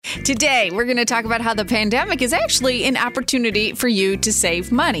Today, we're going to talk about how the pandemic is actually an opportunity for you to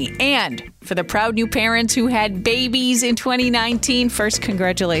save money. And for the proud new parents who had babies in 2019, first,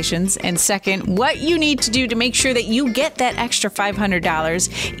 congratulations. And second, what you need to do to make sure that you get that extra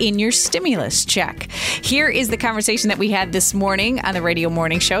 $500 in your stimulus check. Here is the conversation that we had this morning on the Radio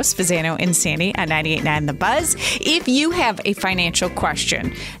Morning Show, Spezzano and Sandy on 98.9 The Buzz. If you have a financial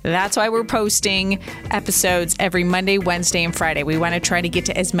question, that's why we're posting episodes every Monday, Wednesday, and Friday. We want to try to get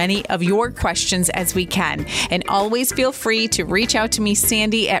to as many of your questions as we can. And always feel free to reach out to me,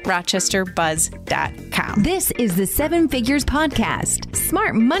 Sandy, at RochesterBuzz.com. This is the Seven Figures Podcast,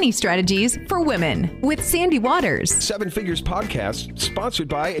 smart money strategies for women with Sandy Waters. Seven Figures Podcast, sponsored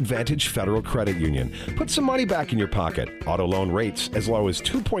by Advantage Federal Credit Union. Put some money back in your pocket. Auto loan rates as low as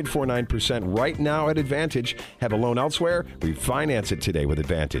 2.49% right now at Advantage. Have a loan elsewhere? Refinance it today with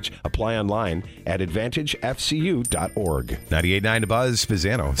Advantage. Apply online at AdvantageFCU.org. 98.9 The Buzz,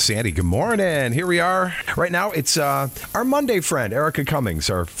 Spezzano, Sandy, good morning. Here we are. Right now, it's our Monday friend, Erica Cummings,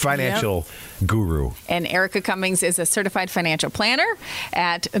 our financial guru. And Erica Cummings is a certified financial planner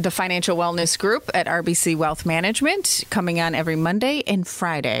at the Financial Wellness Group at RBC Wealth Management, coming on every Monday and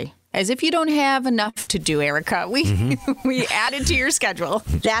Friday. As if you don't have enough to do, Erica. We added to your schedule.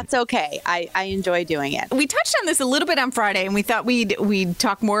 That's okay. I enjoy doing it. We touched on this a little bit on Friday, and we thought we'd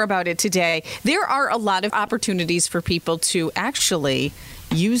talk more about it today. There are a lot of opportunities for people to actually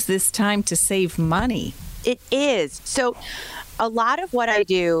use this time to save money. It is. So a lot of what I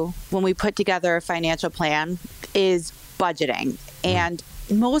do when we put together a financial plan is budgeting. And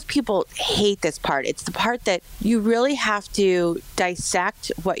most people hate this part. It's the part that you really have to dissect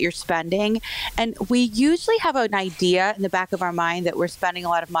what you're spending. And we usually have an idea in the back of our mind that we're spending a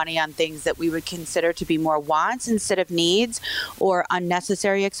lot of money on things that we would consider to be more wants instead of needs or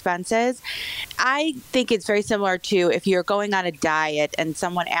unnecessary expenses. I think it's very similar to if you're going on a diet and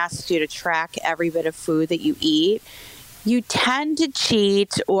someone asks you to track every bit of food that you eat. You tend to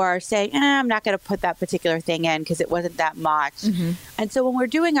cheat or say, I'm not going to put that particular thing in because it wasn't that much. Mm-hmm. And so when we're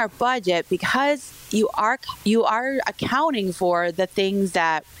doing our budget, because you are accounting for the things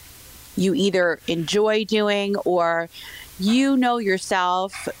that you either enjoy doing or you know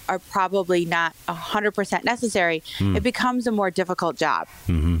yourself are probably not 100% necessary, it becomes a more difficult job.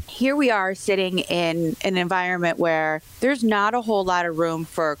 Mm-hmm. Here we are sitting in an environment where there's not a whole lot of room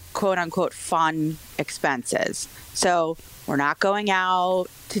for quote unquote fun expenses. So we're not going out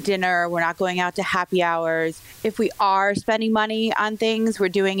to dinner. We're not going out to happy hours. If we are spending money on things, we're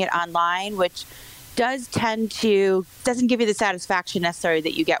doing it online, which doesn't give you the satisfaction necessary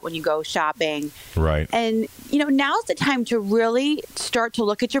that you get when you go shopping. Right. And, now's the time to really start to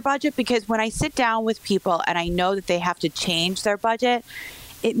look at your budget, because when I sit down with people and I know that they have to change their budget,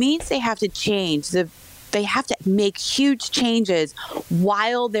 it means they have to change they have to make huge changes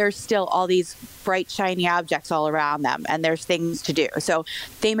while there's still all these bright, shiny objects all around them and there's things to do. So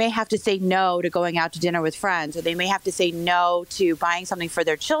they may have to say no to going out to dinner with friends, or they may have to say no to buying something for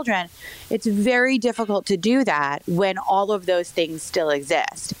their children. It's very difficult to do that when all of those things still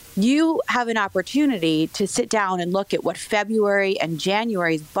exist. You have an opportunity to sit down and look at what February and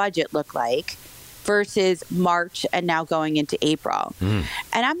January's budget look like versus March and now going into April. And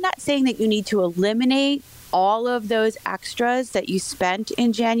I'm not saying that you need to eliminate all of those extras that you spent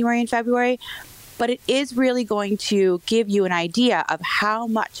in January and February, but it is really going to give you an idea of how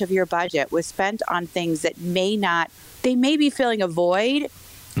much of your budget was spent on things that may be filling a void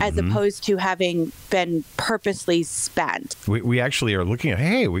as opposed to having been purposely spent. We actually are looking at,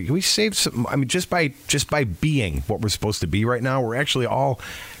 hey, we saved some. I mean, just by being what we're supposed to be right now, we're actually all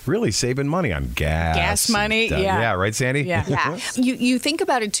really saving money on gas money. Yeah, right, Sandy? Yeah. You think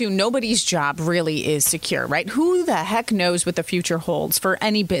about it too. Nobody's job really is secure, right? Who the heck knows what the future holds for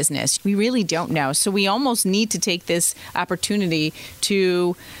any business? We really don't know. So we almost need to take this opportunity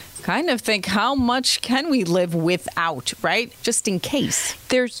to kind of think, how much can we live without, right? Just in case.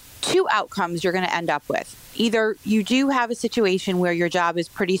 There's two outcomes you're going to end up with. Either you do have a situation where your job is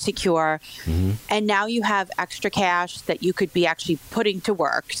pretty secure and now you have extra cash that you could be actually putting to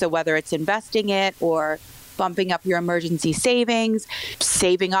work. So whether it's investing it or bumping up your emergency savings,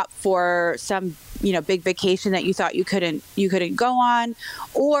 saving up for some, big vacation that you thought you couldn't go on,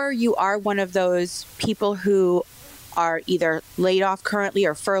 or you are one of those people who are either laid off currently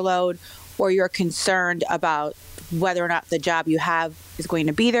or furloughed, or you're concerned about whether or not the job you have is going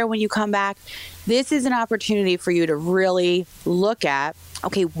to be there when you come back. This is an opportunity for you to really look at,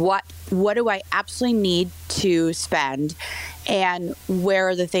 okay, what do I absolutely need to spend, and where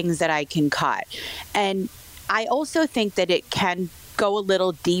are the things that I can cut? And I also think that it can go a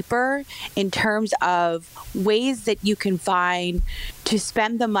little deeper in terms of ways that you can find to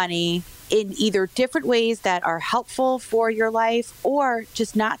spend the money in either different ways that are helpful for your life or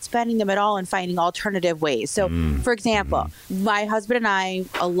just not spending them at all and finding alternative ways. So, for example, my husband and I,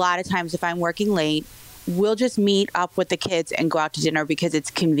 a lot of times if I'm working late, we'll just meet up with the kids and go out to dinner because it's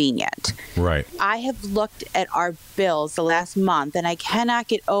convenient. Right. I have looked at our bills the last month and I cannot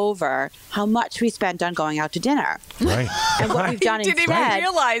get over how much we spent on going out to dinner. Right. And what we've done Didn't instead, even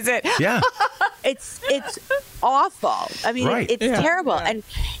realize it. Yeah. it's awful. I mean, Right. it's terrible. And,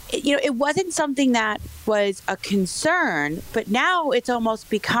 it wasn't something that was a concern, but now it's almost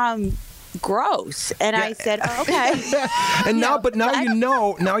become gross. And I said, okay. And now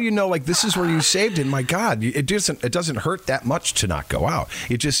you know, like this is where you saved it. My God, it doesn't hurt that much to not go out.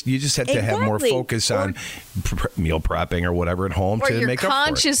 You just had to have more focus on meal prepping or whatever at home to make up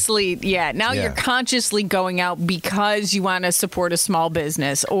for it. You're consciously going out because you want to support a small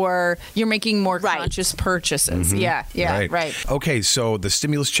business or you're making more conscious purchases. Right. Okay, so the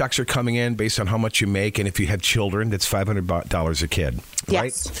stimulus checks are coming in based on how much you make, and if you have children, that's $500 a kid.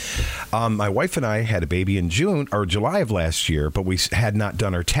 Yes. Right? My wife and I had a baby in June or July of last year, but we had not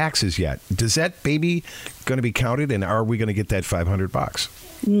done our taxes yet. Does that baby going to be counted, and are we going to get that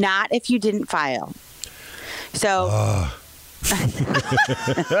 $500? Not if you didn't file. So,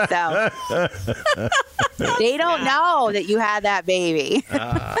 they don't know that you had that baby.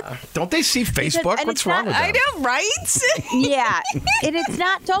 Don't they see Facebook? What's wrong with that? I know, right? Yeah. And it's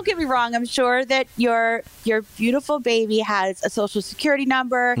not, don't get me wrong, I'm sure that your beautiful baby has a social security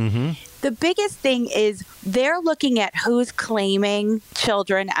number. Mm-hmm. The biggest thing is they're looking at who's claiming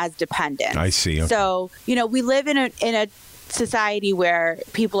children as dependents. I see. Okay. So, we live in a society where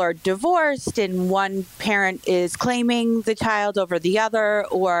people are divorced and one parent is claiming the child over the other,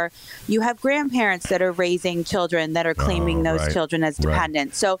 or you have grandparents that are raising children that are claiming those children as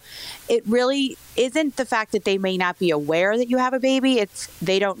dependents. So it really isn't the fact that they may not be aware that you have a baby. It's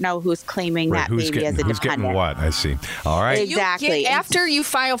they don't know who's claiming that baby as a who's dependent. Getting what? I see. All right. Exactly. After you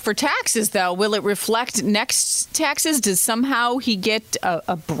file for taxes, though, will it reflect next taxes? Does somehow he get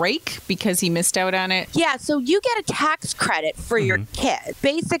a break because he missed out on it? Yeah, so you get a tax credit for your kid.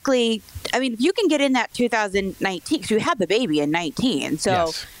 Basically, I mean, if you can get in that 2019, because you had the baby in 19.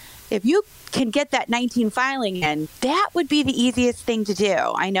 So if you can get that 19 filing in, that would be the easiest thing to do.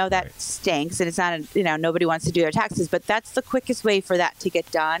 I know that stinks and it's not, nobody wants to do their taxes, but that's the quickest way for that to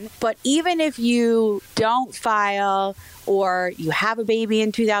get done. But even if you don't file or you have a baby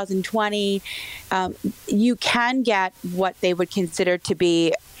in 2020, you can get what they would consider to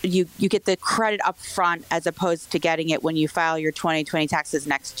be you get the credit up front as opposed to getting it when you file your 2020 taxes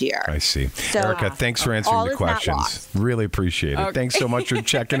next year. I see. So, Erica, thanks for answering the questions. Really appreciate it. Okay. Thanks so much for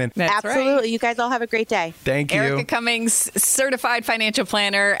checking in. Absolutely. Right. You guys all have a great day. Thank you. Erica Cummings, certified financial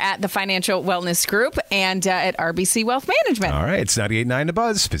planner at the Financial Wellness Group and at RBC Wealth Management. All right. It's 98.9 The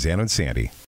Buzz. Pizzano and Sandy.